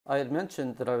I had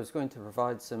mentioned that I was going to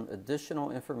provide some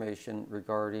additional information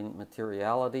regarding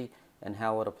materiality and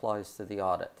how it applies to the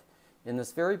audit. In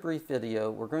this very brief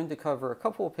video, we're going to cover a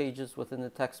couple of pages within the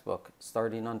textbook,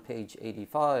 starting on page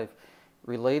 85,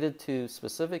 related to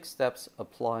specific steps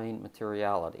applying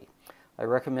materiality. I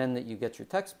recommend that you get your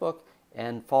textbook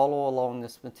and follow along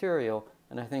this material,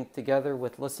 and I think together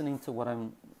with listening to what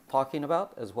I'm talking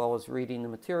about, as well as reading the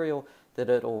material, that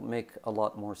it'll make a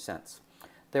lot more sense.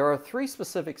 There are three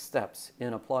specific steps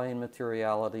in applying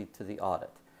materiality to the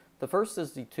audit. The first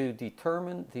is to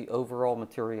determine the overall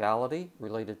materiality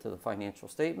related to the financial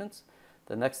statements.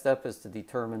 The next step is to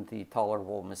determine the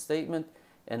tolerable misstatement,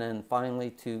 and then finally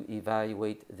to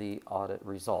evaluate the audit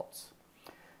results.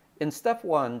 In step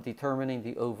one, determining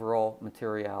the overall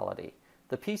materiality,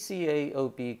 the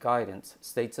PCAOB guidance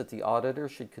states that the auditor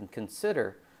should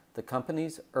consider the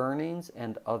company's earnings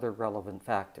and other relevant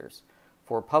factors.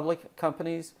 For public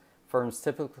companies, firms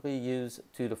typically use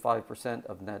 2 to 5%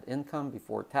 of net income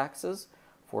before taxes.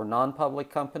 For non-public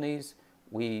companies,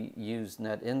 we use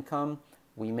net income.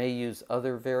 We may use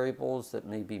other variables that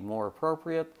may be more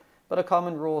appropriate, but a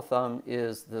common rule of thumb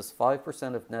is this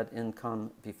 5% of net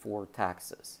income before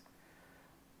taxes.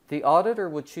 The auditor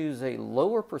would choose a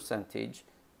lower percentage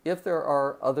if there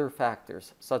are other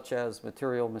factors, such as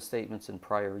material misstatements in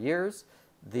prior years,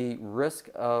 the risk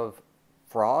of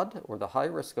fraud or the high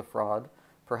risk of fraud,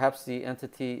 perhaps the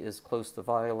entity is close to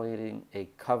violating a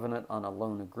covenant on a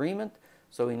loan agreement,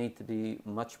 so we need to be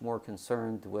much more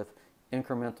concerned with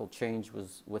incremental change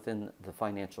within the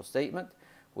financial statement.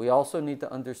 We also need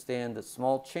to understand that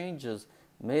small changes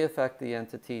may affect the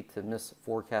entity to miss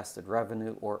forecasted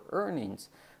revenue or earnings.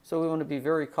 So we want to be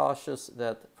very cautious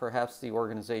that perhaps the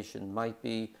organization might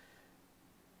be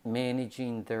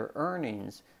managing their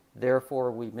earnings.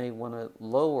 Therefore, we may want to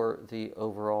lower the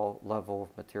overall level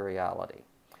of materiality.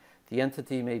 The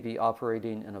entity may be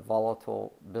operating in a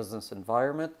volatile business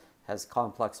environment, has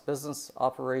complex business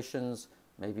operations,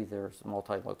 maybe there's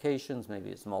multi-locations, maybe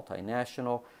it's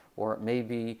multinational, or it may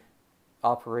be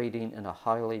operating in a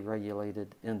highly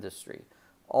regulated industry.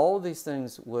 All of these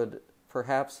things would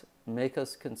perhaps make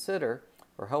us consider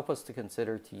or help us to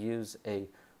consider to use a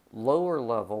lower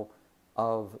level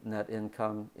of net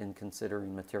income in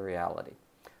considering materiality.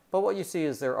 But what you see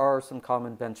is there are some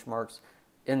common benchmarks.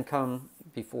 Income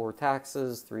before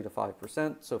taxes, 3 to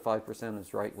 5%, so 5%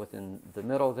 is right within the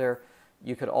middle there.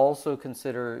 You could also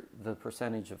consider the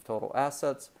percentage of total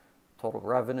assets, total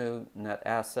revenue, net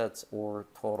assets, or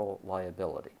total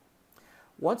liability.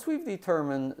 Once we've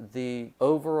determined the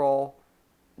overall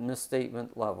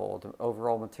misstatement level, the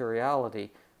overall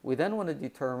materiality, we then want to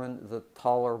determine the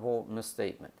tolerable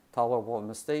misstatement. Tolerable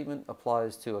misstatement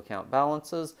applies to account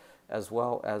balances as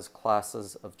well as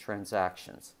classes of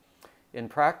transactions. In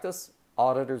practice,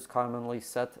 auditors commonly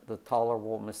set the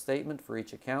tolerable misstatement for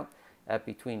each account at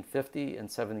between 50 and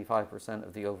 75%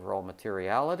 of the overall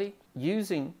materiality.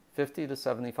 Using 50 to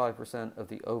 75% of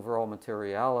the overall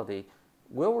materiality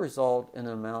will result in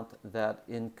an amount that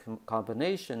in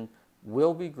combination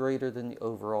will be greater than the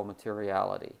overall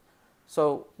materiality.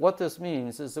 So what this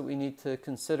means is that we need to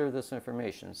consider this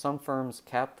information. Some firms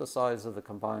cap the size of the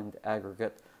combined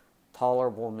aggregate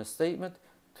tolerable misstatement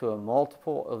to a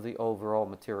multiple of the overall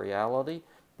materiality,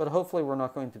 but hopefully we're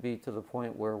not going to be to the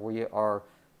point where we are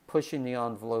pushing the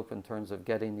envelope in terms of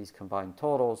getting these combined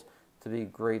totals to be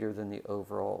greater than the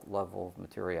overall level of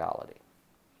materiality.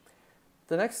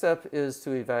 The next step is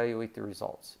to evaluate the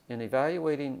results. In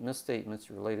evaluating misstatements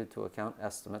related to account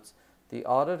estimates, the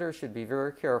auditor should be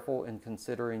very careful in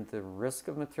considering the risk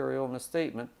of material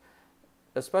misstatement,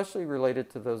 especially related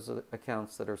to those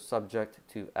accounts that are subject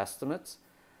to estimates.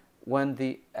 When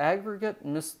the aggregate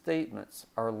misstatements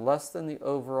are less than the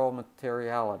overall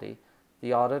materiality,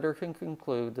 the auditor can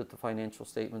conclude that the financial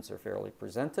statements are fairly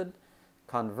presented.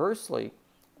 Conversely,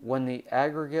 when the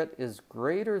aggregate is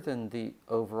greater than the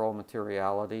overall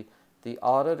materiality, the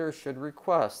auditor should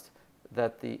request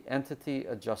that the entity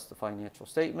adjust the financial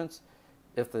statements.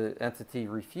 If the entity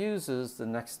refuses, the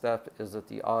next step is that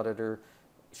the auditor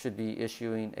should be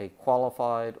issuing a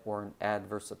qualified or an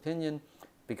adverse opinion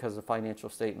because the financial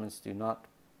statements do not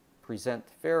present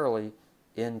fairly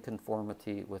in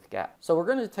conformity with GAAP. So we're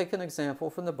going to take an example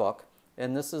from the book,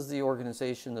 and this is the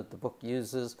organization that the book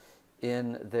uses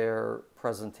in their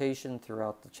presentation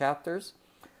throughout the chapters.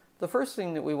 The first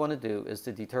thing that we want to do is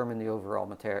to determine the overall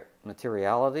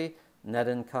materiality. Net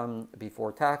income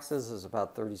before taxes is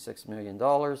about $36 million.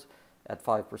 At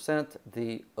 5%,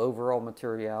 the overall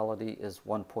materiality is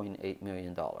 $1.8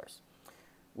 million.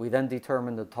 We then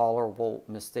determine the tolerable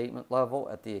misstatement level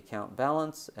at the account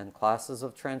balance and classes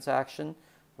of transaction.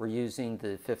 we're using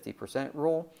the 50%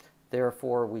 rule.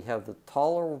 Therefore, we have the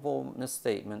tolerable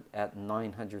misstatement at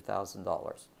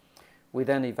 $900,000. We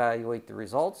then evaluate the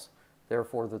results.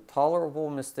 Therefore, the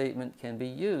tolerable misstatement can be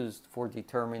used for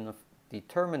determining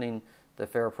the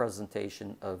fair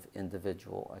presentation of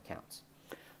individual accounts.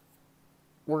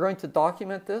 We're going to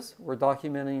document this. We're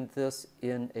documenting this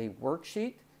in a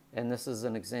worksheet, and this is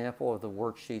an example of the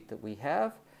worksheet that we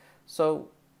have. So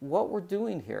what we're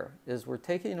doing here is we're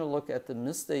taking a look at the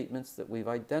misstatements that we've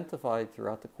identified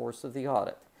throughout the course of the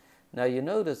audit. Now you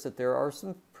notice that there are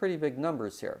some pretty big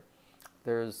numbers here.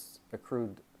 There's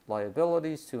accrued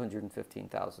liabilities,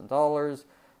 $215,000,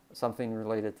 something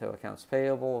related to accounts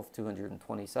payable of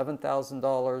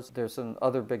 $227,000. There's some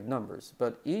other big numbers,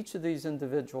 but each of these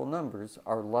individual numbers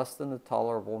are less than the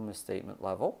tolerable misstatement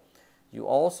level. You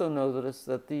also notice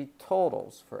that the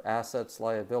totals for assets,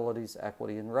 liabilities,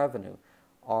 equity, and revenue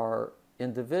are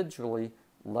individually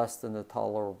less than the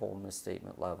tolerable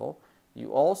misstatement level.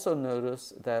 You also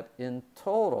notice that in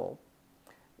total,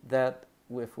 that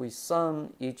if we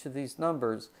sum each of these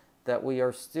numbers, that we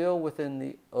are still within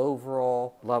the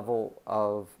overall level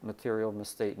of material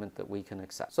misstatement that we can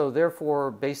accept. So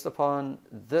therefore, based upon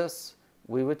this,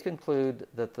 we would conclude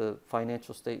that the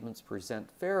financial statements present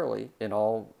fairly in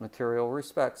all material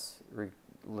respects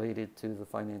related to the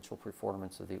financial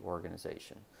performance of the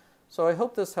organization. So I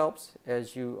hope this helps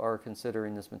as you are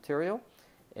considering this material,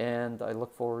 and I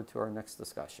look forward to our next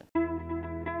discussion.